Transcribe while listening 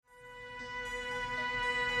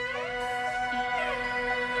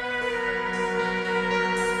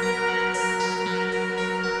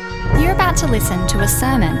about to listen to a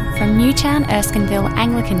sermon from Newtown Erskineville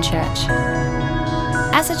Anglican Church.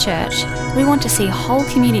 As a church, we want to see whole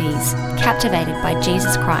communities captivated by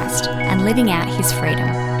Jesus Christ and living out his freedom.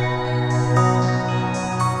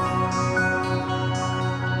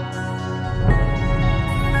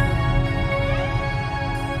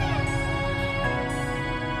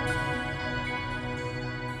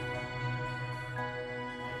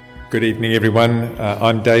 Good evening, everyone.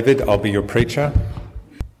 I'm David. I'll be your preacher.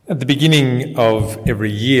 At the beginning of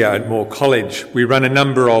every year at Moore College, we run a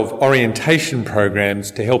number of orientation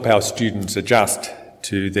programs to help our students adjust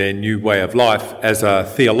to their new way of life as a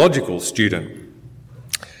theological student.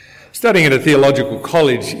 Studying at a theological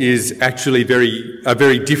college is actually a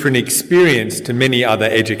very different experience to many other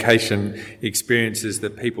education experiences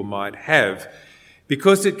that people might have,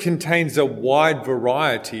 because it contains a wide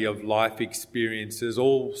variety of life experiences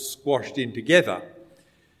all squashed in together.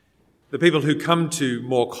 The people who come to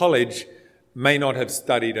Moore College may not have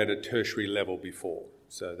studied at a tertiary level before,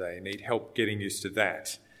 so they need help getting used to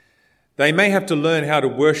that. They may have to learn how to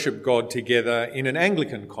worship God together in an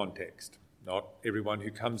Anglican context. Not everyone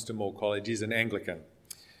who comes to Moore College is an Anglican.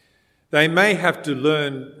 They may have to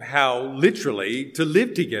learn how, literally, to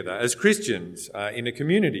live together as Christians in a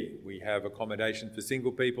community. We have accommodation for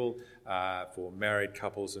single people, for married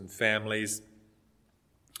couples and families.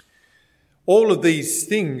 All of these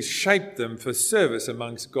things shape them for service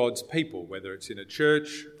amongst God's people, whether it's in a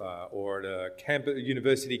church or at a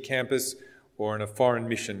university campus or in a foreign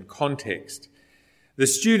mission context. The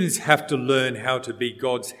students have to learn how to be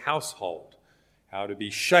God's household, how to be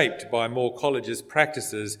shaped by Moore College's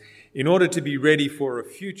practices in order to be ready for a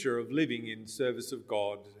future of living in service of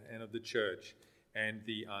God and of the church and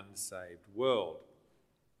the unsaved world.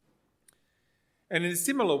 And in a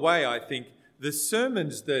similar way, I think, the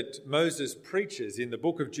sermons that Moses preaches in the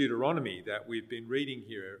book of Deuteronomy that we've been reading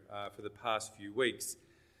here for the past few weeks,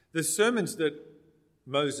 the sermons that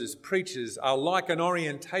Moses preaches are like an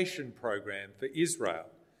orientation program for Israel.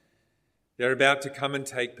 They're about to come and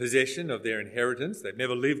take possession of their inheritance. They've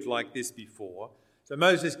never lived like this before. So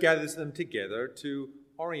Moses gathers them together to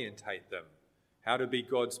orientate them, how to be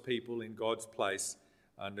God's people in God's place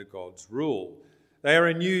under God's rule. They are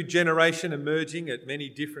a new generation emerging at many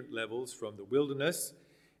different levels from the wilderness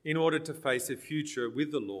in order to face a future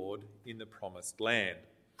with the Lord in the promised land.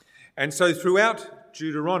 And so throughout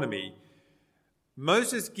Deuteronomy,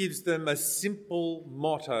 Moses gives them a simple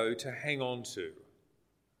motto to hang on to.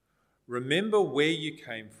 Remember where you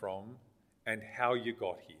came from and how you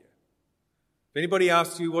got here. If anybody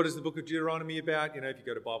asks you what is the book of Deuteronomy about, if you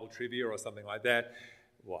go to Bible trivia or something like that,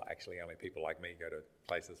 well, actually only people like me go to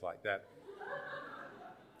places like that.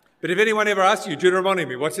 But if anyone ever asks you,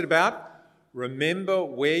 Deuteronomy, what's it about? Remember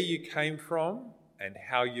where you came from and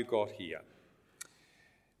how you got here.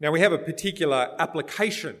 Now, we have a particular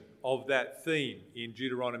application of that theme in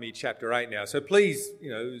Deuteronomy chapter 8 now. So please,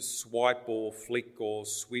 swipe or flick or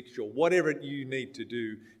switch or whatever you need to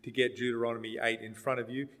do to get Deuteronomy 8 in front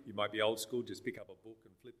of you. You might be old school, just pick up a book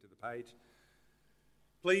and flip to the page.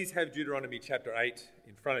 Please have Deuteronomy chapter 8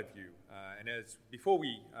 in front of you. And before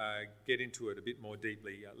we get into it a bit more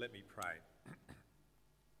deeply, let me pray.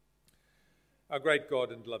 Our great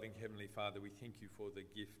God and loving Heavenly Father, we thank you for the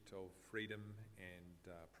gift of freedom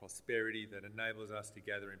and prosperity that enables us to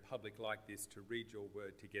gather in public like this to read your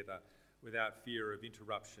word together without fear of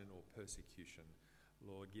interruption or persecution.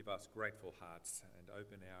 Lord, give us grateful hearts and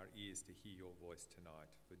open our ears to hear your voice tonight.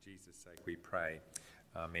 For Jesus' sake we pray.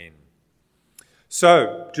 Amen.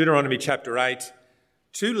 So, Deuteronomy chapter 8,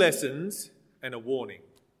 2 lessons and a warning.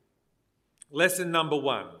 Lesson number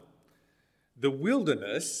 1, the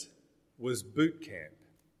wilderness was boot camp.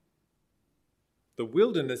 The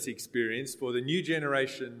wilderness experience for the new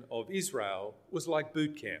generation of Israel was like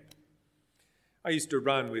boot camp. I used to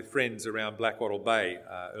run with friends around Blackwattle Bay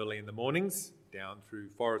early in the mornings, down through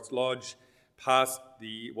Forest Lodge, past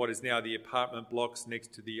what is now the apartment blocks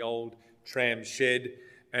next to the old tram shed,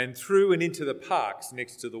 and through and into the parks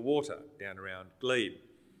next to the water, down around Glebe.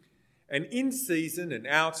 And in season and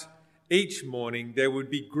out, each morning there would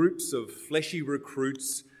be groups of fleshy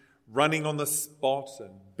recruits running on the spot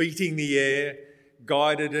and beating the air,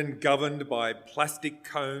 guided and governed by plastic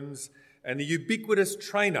cones, and the ubiquitous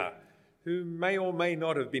trainer who may or may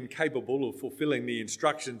not have been capable of fulfilling the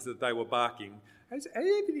instructions that they were barking.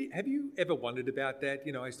 Have you ever wondered about that?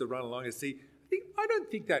 I used to run along and see, I don't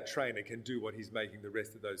think that trainer can do what he's making the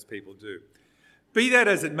rest of those people do. Be that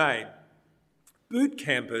as it may, boot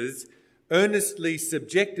campers earnestly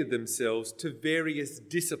subjected themselves to various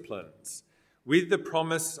disciplines with the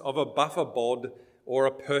promise of a buffer bod or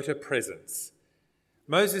a perta presence.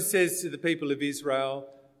 Moses says to the people of Israel,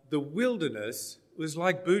 the wilderness was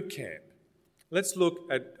like boot camp. Let's look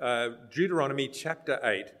at Deuteronomy chapter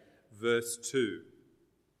 8, verse 2.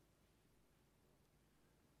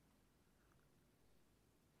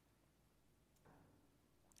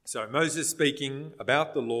 So Moses speaking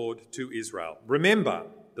about the Lord to Israel. Remember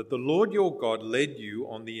that the Lord your God led you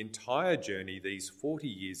on the entire journey these 40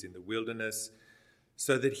 years in the wilderness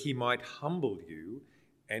so that he might humble you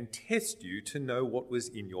and test you to know what was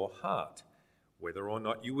in your heart, whether or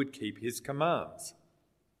not you would keep his commands.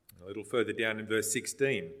 A little further down in verse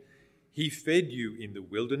 16, he fed you in the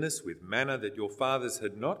wilderness with manna that your fathers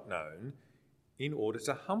had not known in order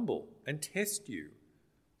to humble and test you,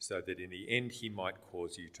 so that in the end he might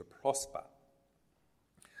cause you to prosper.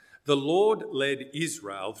 The Lord led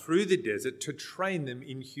Israel through the desert to train them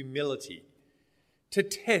in humility, to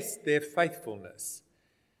test their faithfulness,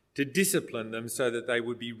 to discipline them so that they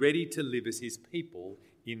would be ready to live as his people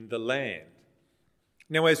in the land.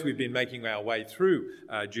 Now, as we've been making our way through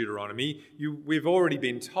Deuteronomy, we've already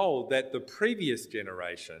been told that the previous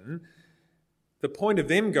generation, the point of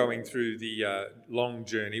them going through the long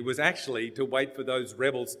journey was actually to wait for those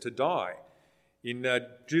rebels to die. In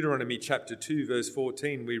Deuteronomy chapter 2, verse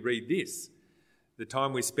 14, we read this: "The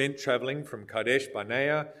time we spent travelling from Kadesh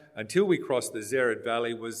Barnea until we crossed the Zered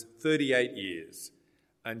Valley was 38 years,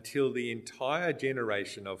 until the entire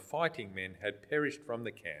generation of fighting men had perished from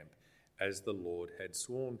the camp, as the Lord had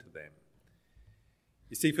sworn to them."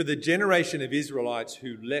 You see, for the generation of Israelites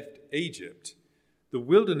who left Egypt, the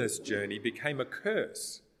wilderness journey became a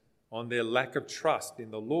curse on their lack of trust in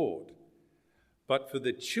the Lord. But for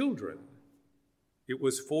the children, it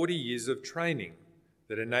was 40 years of training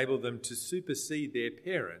that enabled them to supersede their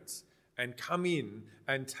parents and come in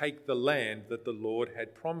and take the land that the Lord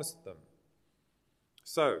had promised them.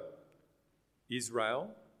 So,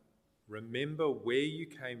 Israel, remember where you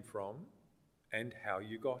came from and how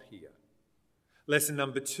you got here. Lesson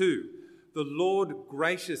number 2, the Lord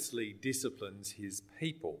graciously disciplines his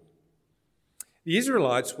people. The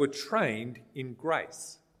Israelites were trained in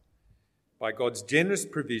grace by God's generous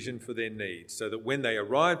provision for their needs, so that when they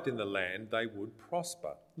arrived in the land, they would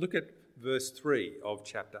prosper. Look at verse 3 of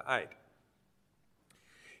chapter 8.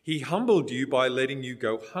 He humbled you by letting you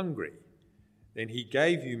go hungry. Then he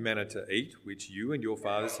gave you manna to eat, which you and your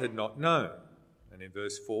fathers had not known. And in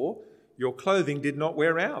verse 4, your clothing did not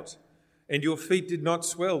wear out, and your feet did not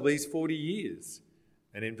swell these 40 years.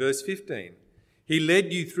 And in verse 15, he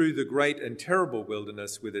led you through the great and terrible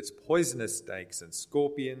wilderness with its poisonous snakes and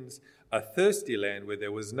scorpions, a thirsty land where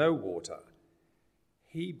there was no water.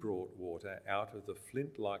 He brought water out of the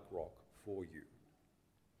flint-like rock for you.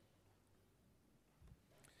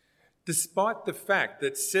 Despite the fact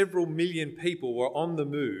that several million people were on the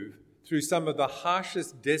move through some of the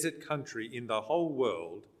harshest desert country in the whole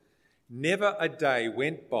world, never a day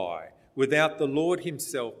went by without the Lord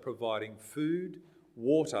himself providing food,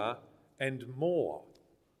 water, and more.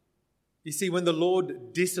 You see, when the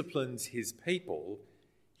Lord disciplines his people,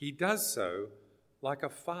 he does so like a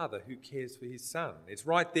father who cares for his son. It's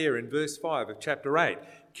right there in verse 5 of chapter 8.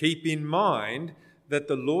 Keep in mind that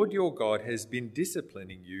the Lord your God has been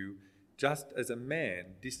disciplining you just as a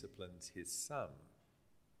man disciplines his son.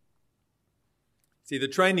 See, the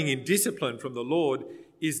training in discipline from the Lord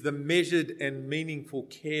is the measured and meaningful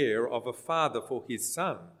care of a father for his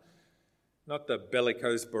son, not the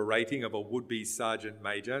bellicose berating of a would-be sergeant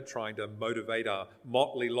major trying to motivate a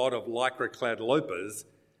motley lot of lycra-clad lopers.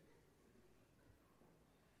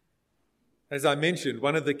 As I mentioned,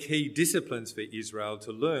 one of the key disciplines for Israel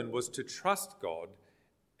to learn was to trust God,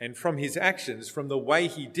 and from his actions, from the way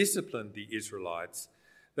he disciplined the Israelites,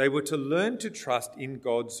 they were to learn to trust in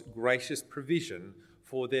God's gracious provision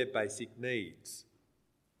for their basic needs.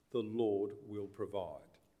 The Lord will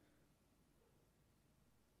provide.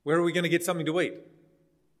 Where are we going to get something to eat?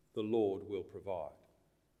 The Lord will provide.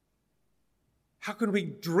 How can we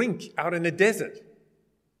drink out in a desert?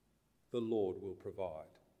 The Lord will provide.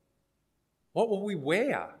 What will we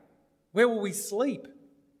wear? Where will we sleep?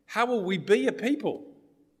 How will we be a people?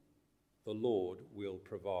 The Lord will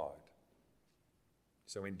provide.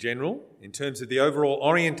 So in general, in terms of the overall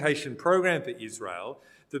orientation program for Israel,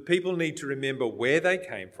 the people need to remember where they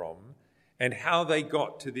came from and how they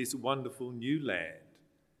got to this wonderful new land.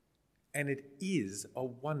 And it is a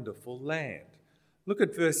wonderful land. Look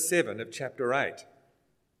at verse 7 of chapter 8.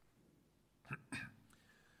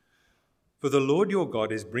 For the Lord your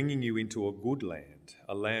God is bringing you into a good land,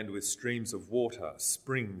 a land with streams of water,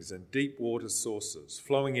 springs and deep water sources,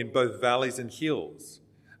 flowing in both valleys and hills,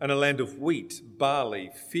 and a land of wheat, barley,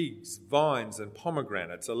 figs, vines and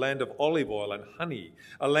pomegranates, a land of olive oil and honey,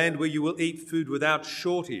 a land where you will eat food without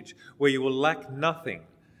shortage, where you will lack nothing,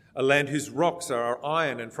 a land whose rocks are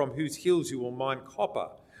iron and from whose hills you will mine copper.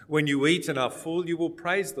 When you eat and are full, you will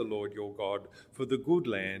praise the Lord your God for the good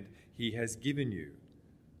land he has given you.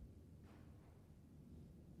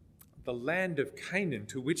 The land of Canaan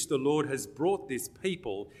to which the Lord has brought this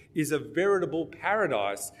people is a veritable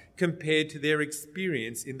paradise compared to their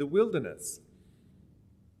experience in the wilderness.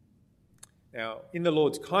 Now, in the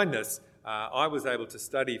Lord's kindness, I was able to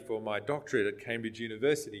study for my doctorate at Cambridge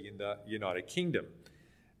University in the United Kingdom.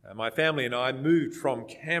 My family and I moved from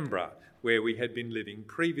Canberra, where we had been living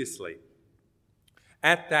previously.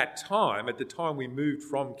 At the time we moved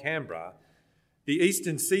from Canberra, the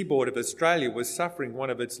eastern seaboard of Australia was suffering one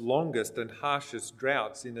of its longest and harshest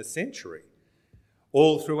droughts in a century.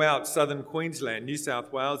 All throughout southern Queensland, New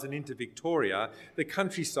South Wales and into Victoria, the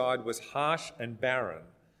countryside was harsh and barren.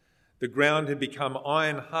 The ground had become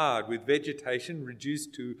iron hard with vegetation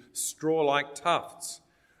reduced to straw-like tufts.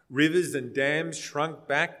 Rivers and dams shrunk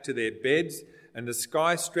back to their beds and the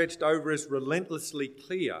sky stretched over us relentlessly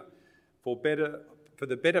clear for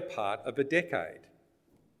the better part of a decade.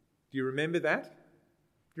 Do you remember that?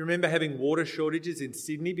 Do you remember having water shortages in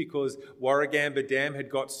Sydney because Warragamba Dam had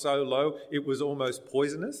got so low it was almost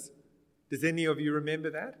poisonous? Does any of you remember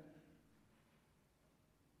that?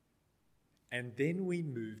 And then we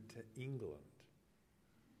moved to England.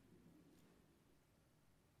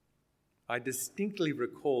 I distinctly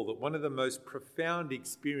recall that one of the most profound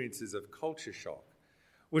experiences of culture shock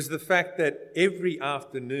was the fact that every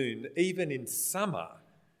afternoon, even in summer,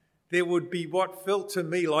 there would be what felt to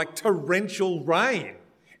me like torrential rain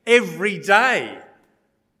every day.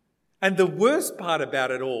 And the worst part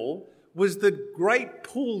about it all was that great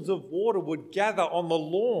pools of water would gather on the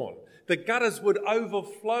lawn. The gutters would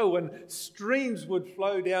overflow and streams would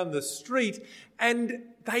flow down the street, and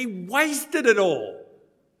they wasted it all.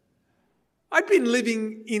 I'd been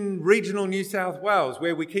living in regional New South Wales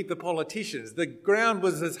where we keep the politicians. The ground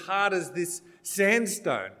was as hard as this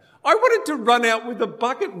sandstone. I wanted to run out with a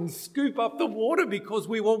bucket and scoop up the water because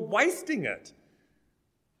we were wasting it.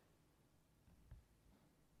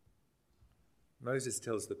 Moses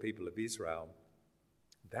tells the people of Israel,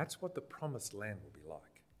 that's what the promised land will be like.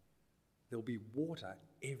 There'll be water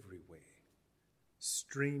everywhere.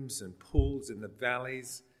 Streams and pools in the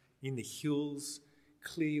valleys, in the hills,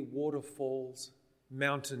 clear waterfalls,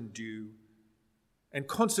 mountain dew, and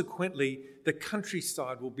consequently the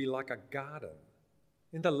countryside will be like a garden.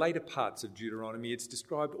 In the later parts of Deuteronomy, it's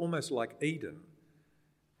described almost like Eden,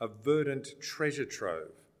 a verdant treasure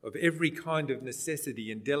trove of every kind of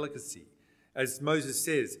necessity and delicacy. As Moses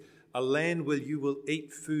says, a land where you will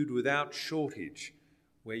eat food without shortage,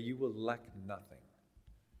 where you will lack nothing.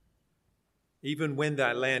 Even when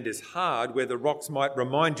that land is hard, where the rocks might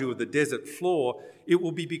remind you of the desert floor, it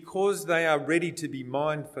will be because they are ready to be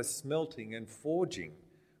mined for smelting and forging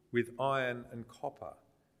with iron and copper.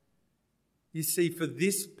 You see, for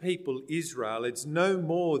this people, Israel, it's no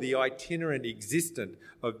more the itinerant existence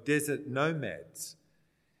of desert nomads.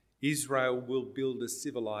 Israel will build a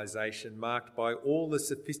civilization marked by all the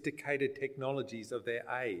sophisticated technologies of their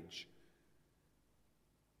age.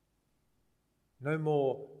 No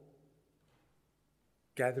more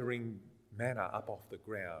gathering manna up off the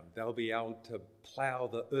ground. They'll be able to plough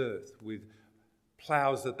the earth with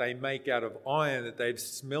ploughs that they make out of iron that they've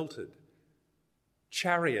smelted.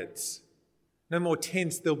 Chariots. No more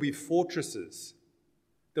tents, there'll be fortresses.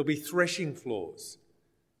 There'll be threshing floors.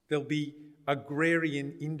 There'll be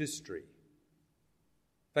agrarian industry.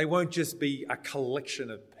 They won't just be a collection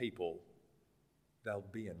of people. They'll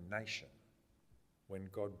be a nation when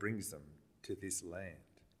God brings them to this land.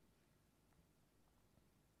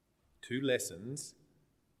 2 lessons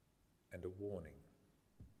and a warning.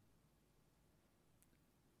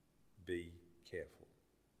 Be careful.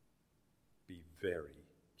 Be very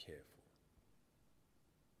careful.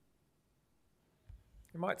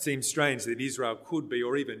 It might seem strange that Israel could be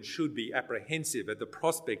or even should be apprehensive at the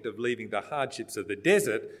prospect of leaving the hardships of the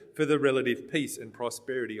desert for the relative peace and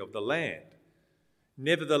prosperity of the land.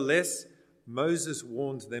 Nevertheless, Moses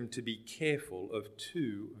warns them to be careful of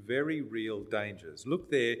 2 very real dangers. Look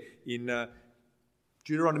there in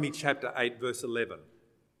Deuteronomy chapter 8, verse 11.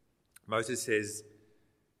 Moses says,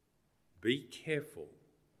 "Be careful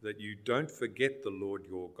that you don't forget the Lord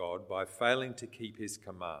your God by failing to keep his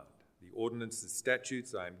command, the ordinances and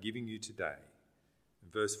statutes I am giving you today." In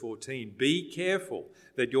verse 14, "Be careful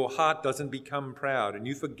that your heart doesn't become proud and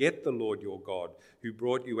you forget the Lord your God who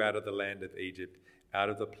brought you out of the land of Egypt, out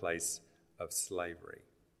of the place of slavery."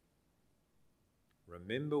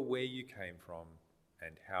 Remember where you came from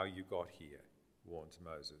and how you got here, warns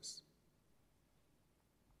Moses.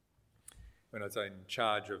 when I was in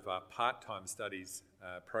charge of a part-time studies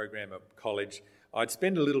program at college, I'd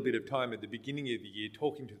spend a little bit of time at the beginning of the year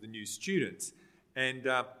talking to the new students and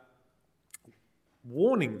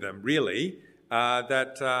warning them, really,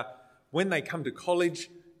 that when they come to college,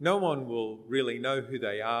 no one will really know who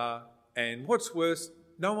they are, and what's worse,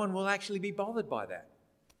 no one will actually be bothered by that.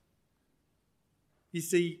 You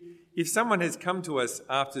see, if someone has come to us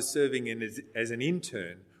after serving as an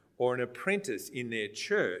intern or an apprentice in their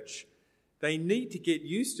church, they need to get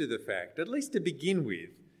used to the fact, at least to begin with,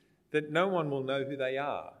 that no one will know who they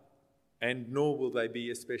are, and nor will they be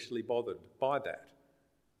especially bothered by that.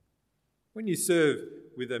 When you serve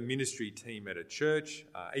with a ministry team at a church,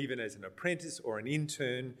 even as an apprentice or an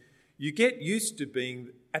intern, you get used to being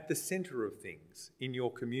at the centre of things in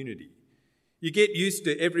your community. You get used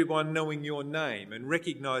to everyone knowing your name and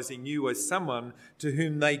recognising you as someone to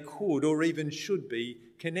whom they could or even should be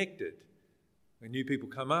connected. When new people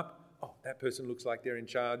come up, oh, that person looks like they're in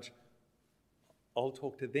charge, I'll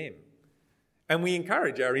talk to them. And we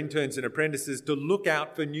encourage our interns and apprentices to look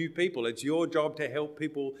out for new people. It's your job to help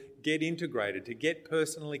people get integrated, to get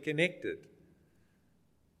personally connected.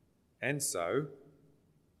 And so,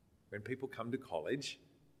 when people come to college,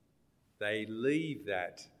 they leave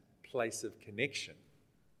that place of connection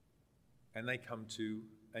and they come to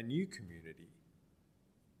a new community.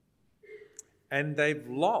 And they've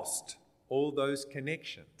lost all those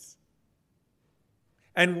connections.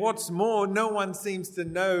 And what's more, no one seems to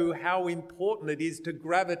know how important it is to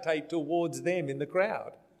gravitate towards them in the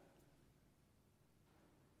crowd.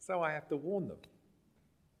 So I have to warn them.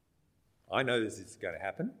 I know this is going to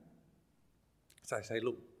happen. So I say,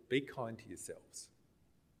 look, be kind to yourselves.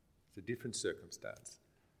 It's a different circumstance.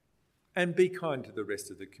 And be kind to the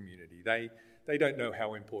rest of the community. They don't know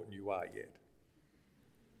how important you are yet.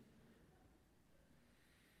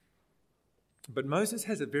 But Moses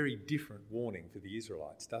has a very different warning for the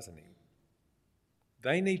Israelites, doesn't he?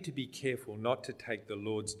 They need to be careful not to take the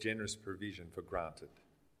Lord's generous provision for granted.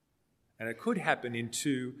 And it could happen in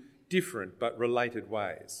two different but related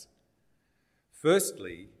ways.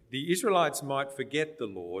 Firstly, the Israelites might forget the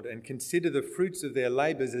Lord and consider the fruits of their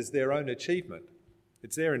labours as their own achievement.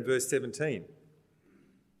 It's there in verse 17.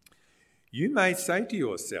 You may say to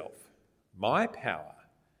yourself, my power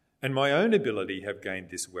and my own ability have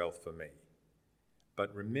gained this wealth for me.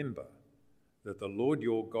 But remember that the Lord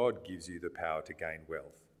your God gives you the power to gain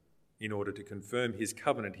wealth, in order to confirm his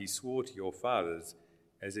covenant he swore to your fathers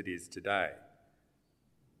as it is today.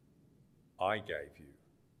 I gave you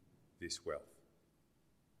this wealth.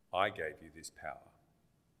 I gave you this power,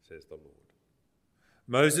 says the Lord.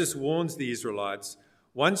 Moses warns the Israelites,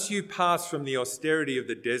 once you pass from the austerity of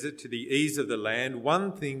the desert to the ease of the land,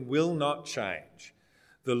 one thing will not change.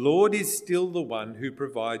 The Lord is still the one who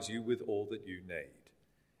provides you with all that you need.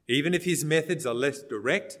 Even if his methods are less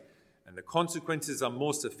direct and the consequences are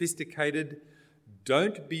more sophisticated,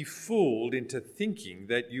 don't be fooled into thinking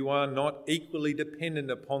that you are not equally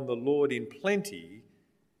dependent upon the Lord in plenty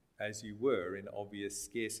as you were in obvious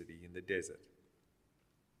scarcity in the desert.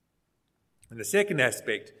 And the second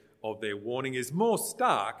aspect of their warning is more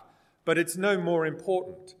stark, but it's no more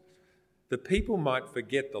important. The people might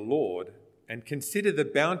forget the Lord and consider the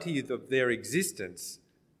bounty of their existence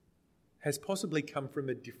has possibly come from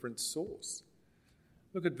a different source.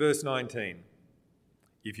 Look at verse 19.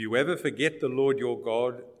 If you ever forget the Lord your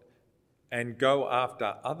God and go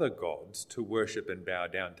after other gods to worship and bow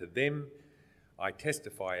down to them, I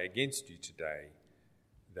testify against you today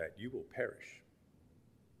that you will perish.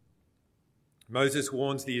 Moses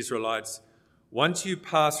warns the Israelites, once you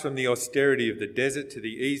pass from the austerity of the desert to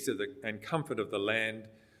the ease and comfort of the land,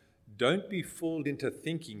 don't be fooled into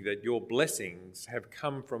thinking that your blessings have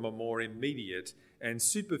come from a more immediate and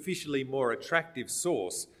superficially more attractive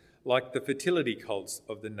source, like the fertility cults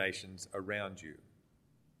of the nations around you.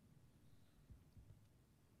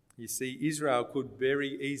 You see, Israel could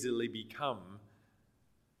very easily become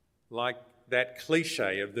like that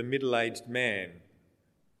cliche of the middle-aged man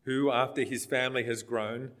who, after his family has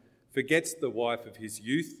grown, forgets the wife of his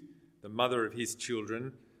youth, the mother of his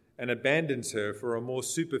children, and abandons her for a more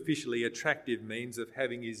superficially attractive means of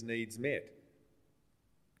having his needs met.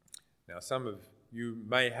 Now, some of you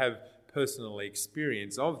may have personal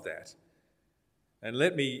experience of that. And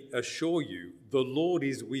let me assure you, the Lord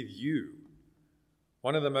is with you.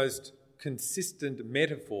 One of the most consistent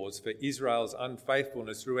metaphors for Israel's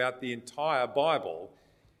unfaithfulness throughout the entire Bible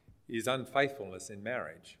is unfaithfulness in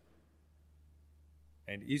marriage.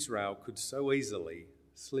 And Israel could so easily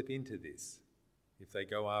slip into this if they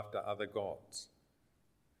go after other gods.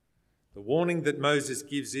 The warning that Moses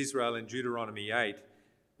gives Israel in Deuteronomy 8,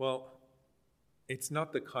 well, it's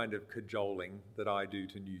not the kind of cajoling that I do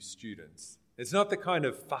to new students. It's not the kind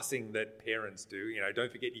of fussing that parents do.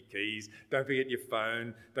 Don't forget your keys, don't forget your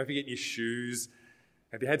phone, don't forget your shoes.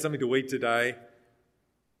 Have you had something to eat today?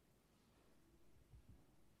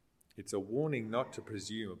 It's a warning not to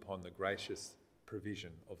presume upon the gracious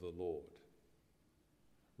provision of the Lord.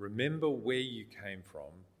 Remember where you came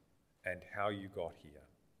from and how you got here.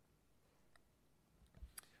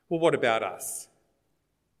 Well, what about us?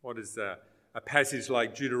 What has a passage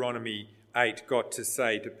like Deuteronomy 8 got to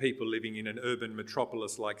say to people living in an urban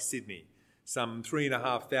metropolis like Sydney some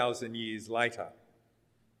 3,500 years later?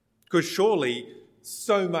 Because surely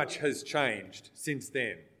so much has changed since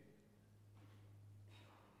then.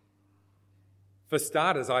 For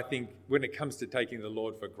starters, I think when it comes to taking the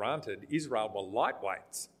Lord for granted, Israel were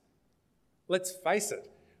lightweights. Let's face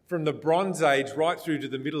it, from the Bronze Age right through to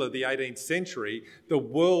the middle of the 18th century, the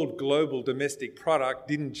world global domestic product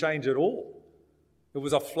didn't change at all. It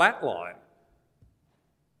was a flat line.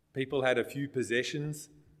 People had a few possessions,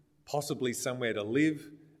 possibly somewhere to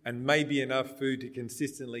live, and maybe enough food to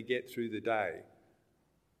consistently get through the day.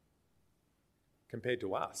 Compared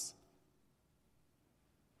to us,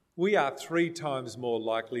 we are 3 times more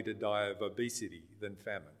likely to die of obesity than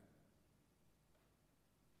famine.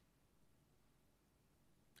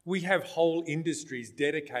 We have whole industries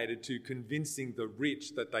dedicated to convincing the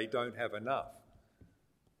rich that they don't have enough.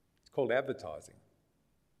 It's called advertising.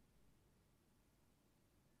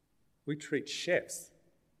 We treat chefs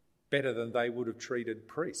better than they would have treated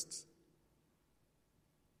priests.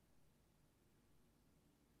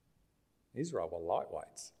 Israel were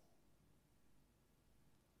lightweights.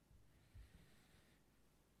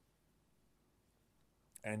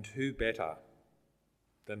 And who better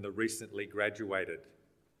than the recently graduated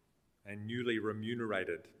and newly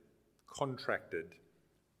remunerated, contracted,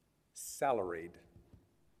 salaried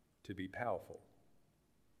to be powerful?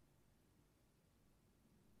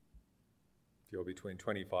 If you're between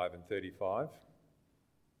 25 and 35,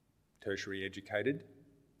 tertiary educated,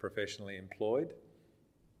 professionally employed,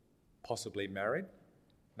 possibly married,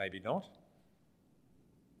 maybe not,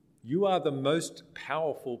 you are the most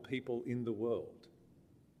powerful people in the world.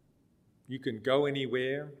 You can go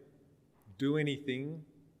anywhere, do anything.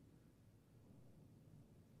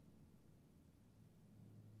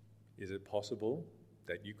 Is it possible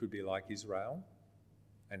that you could be like Israel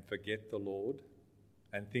and forget the Lord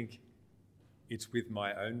and think it's with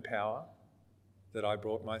my own power that I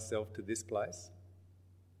brought myself to this place?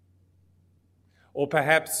 Or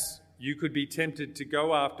perhaps you could be tempted to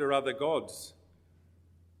go after other gods,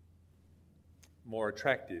 more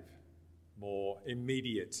attractive, more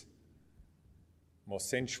immediate, more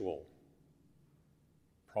sensual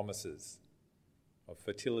promises of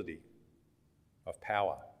fertility, of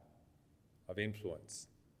power, of influence.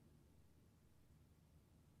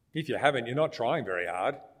 If you haven't, you're not trying very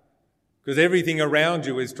hard, because everything around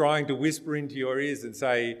you is trying to whisper into your ears and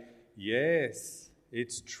say, yes,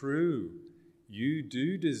 it's true. You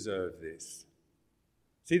do deserve this.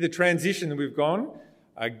 See the transition that we've gone?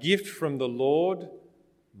 A gift from the Lord,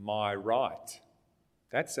 my right.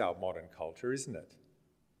 That's our modern culture, isn't it?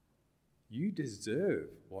 You deserve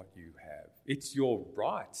what you have. It's your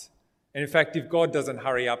right. And in fact, if God doesn't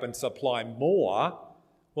hurry up and supply more,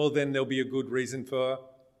 well, then there'll be a good reason for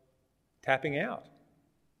tapping out.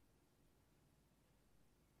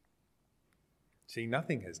 See,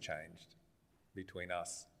 nothing has changed between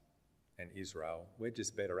us and Israel. We're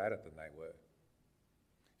just better at it than they were.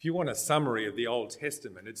 If you want a summary of the Old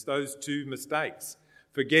Testament, it's those 2 mistakes: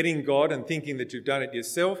 forgetting God and thinking that you've done it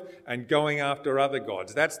yourself, and going after other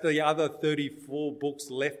gods. That's the other 34 books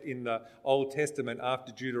left in the Old Testament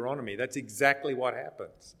after Deuteronomy. That's exactly what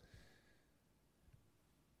happens.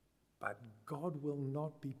 But God will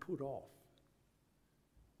not be put off.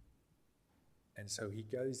 And so he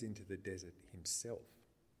goes into the desert himself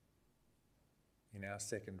in our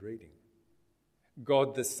second reading.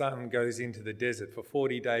 God the Son goes into the desert for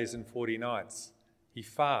 40 days and 40 nights. He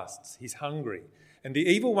fasts, he's hungry. And the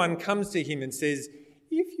evil one comes to him and says,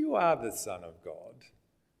 if you are the Son of God,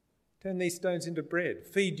 turn these stones into bread,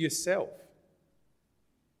 feed yourself.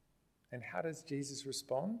 And how does Jesus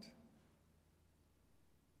respond?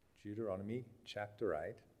 Deuteronomy chapter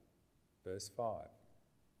 8, verse 5.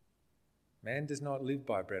 Man does not live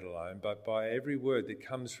by bread alone, but by every word that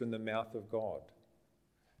comes from the mouth of God.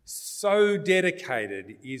 So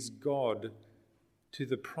dedicated is God to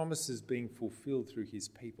the promises being fulfilled through his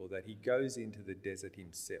people that he goes into the desert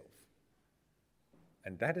himself.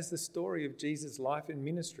 And that is the story of Jesus' life and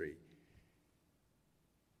ministry.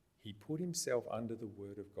 He put himself under the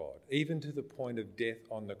word of God, even to the point of death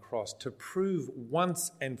on the cross, to prove once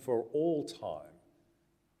and for all time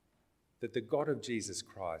that the God of Jesus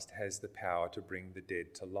Christ has the power to bring the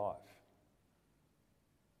dead to life.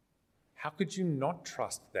 How could you not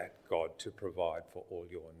trust that God to provide for all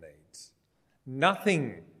your needs?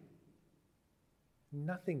 Nothing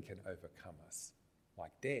can overcome us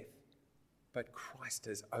like death, but Christ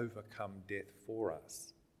has overcome death for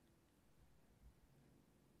us.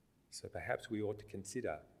 So perhaps we ought to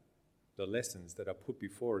consider the lessons that are put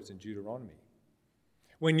before us in Deuteronomy.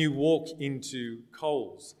 When you walk into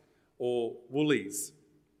Coles or Woolies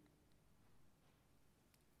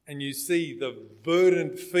and you see the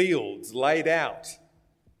verdant fields laid out,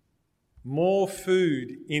 more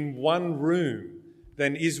food in one room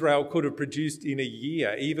than Israel could have produced in a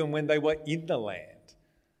year, even when they were in the land.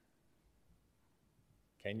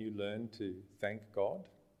 Can you learn to thank God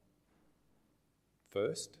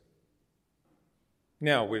first?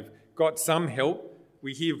 Now, we've got some help.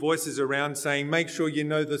 We hear voices around saying, make sure you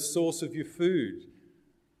know the source of your food.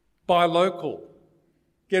 Buy local.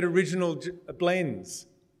 Get original blends.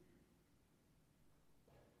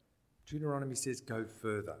 Deuteronomy says, go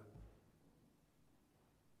further.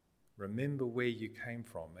 Remember where you came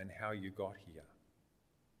from and how you got here.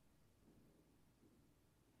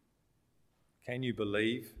 Can you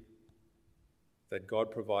believe that God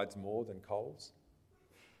provides more than Coles?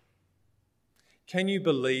 Can you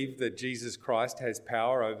believe that Jesus Christ has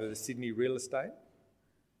power over the Sydney real estate?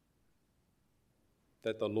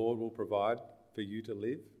 That the Lord will provide for you to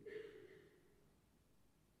live?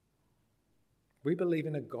 We believe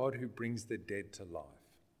in a God who brings the dead to life.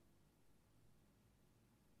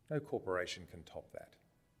 No corporation can top that.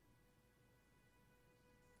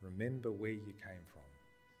 Remember where you came from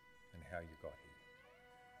and how you got here.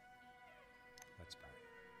 Let's pray.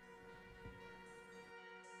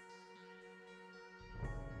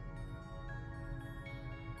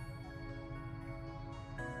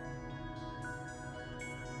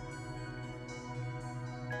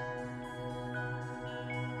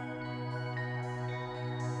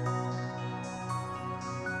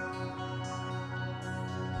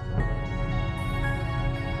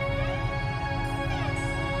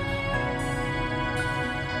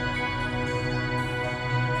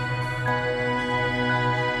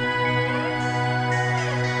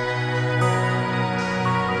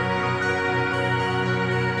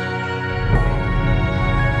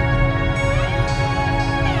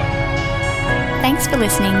 Thanks for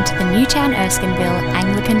listening to the Newtown Erskineville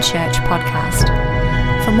Anglican Church podcast.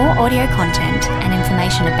 For more audio content and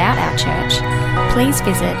information about our church, please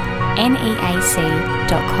visit neac.com.au.